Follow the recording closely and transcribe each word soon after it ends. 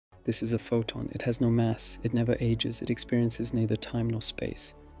This is a photon. It has no mass, it never ages, it experiences neither time nor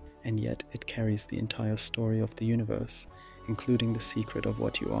space. And yet it carries the entire story of the universe, including the secret of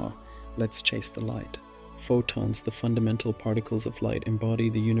what you are. Let's chase the light. Photons, the fundamental particles of light, embody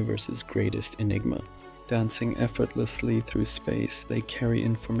the universe's greatest enigma. Dancing effortlessly through space, they carry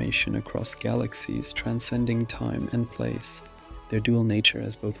information across galaxies, transcending time and place. Their dual nature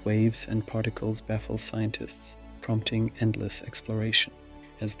as both waves and particles baffles scientists, prompting endless exploration.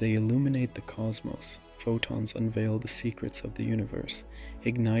 As they illuminate the cosmos, photons unveil the secrets of the universe,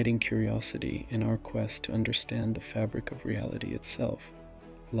 igniting curiosity in our quest to understand the fabric of reality itself.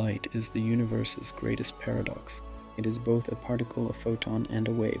 Light is the universe's greatest paradox. It is both a particle, a photon, and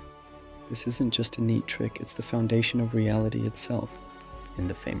a wave. This isn't just a neat trick, it's the foundation of reality itself. In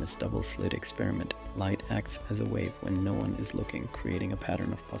the famous double-slit experiment, light acts as a wave when no one is looking, creating a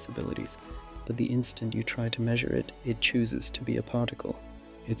pattern of possibilities. But the instant you try to measure it, it chooses to be a particle.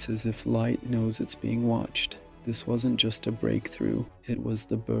 It's as if light knows it's being watched. This wasn't just a breakthrough, it was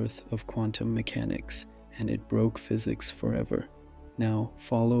the birth of quantum mechanics, and it broke physics forever. Now,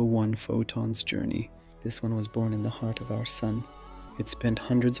 follow one photon's journey. This one was born in the heart of our sun. It spent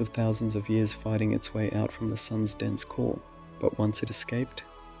hundreds of thousands of years fighting its way out from the sun's dense core. But once it escaped,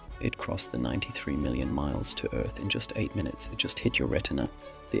 it crossed the 93 million miles to Earth in just 8 minutes. It just hit your retina.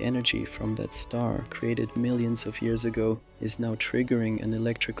 The energy from that star, created millions of years ago, is now triggering an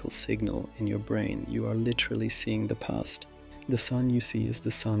electrical signal in your brain. You are literally seeing the past. The sun you see is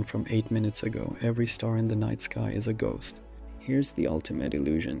the sun from 8 minutes ago. Every star in the night sky is a ghost. Here's the ultimate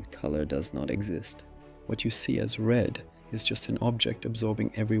illusion. Color does not exist. What you see as red is just an object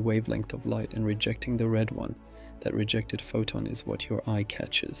absorbing every wavelength of light and rejecting the red one. That rejected photon is what your eye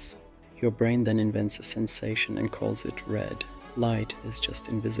catches. Your brain then invents a sensation and calls it red. Light is just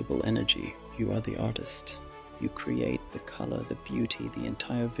invisible energy. You are the artist. You create the color, the beauty, the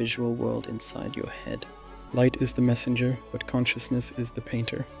entire visual world inside your head. Light is the messenger, but consciousness is the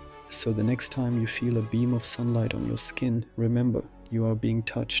painter. So the next time you feel a beam of sunlight on your skin, remember, you are being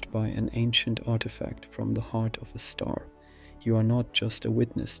touched by an ancient artifact from the heart of a star. You are not just a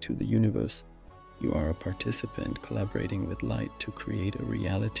witness to the universe. You are a participant collaborating with light to create a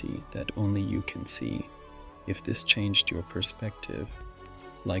reality that only you can see. If this changed your perspective,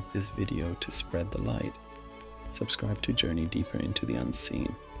 like this video to spread the light. Subscribe to journey deeper into the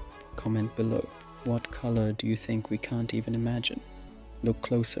unseen. Comment below. What color do you think we can't even imagine? Look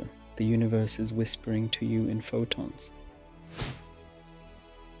closer. The universe is whispering to you in photons.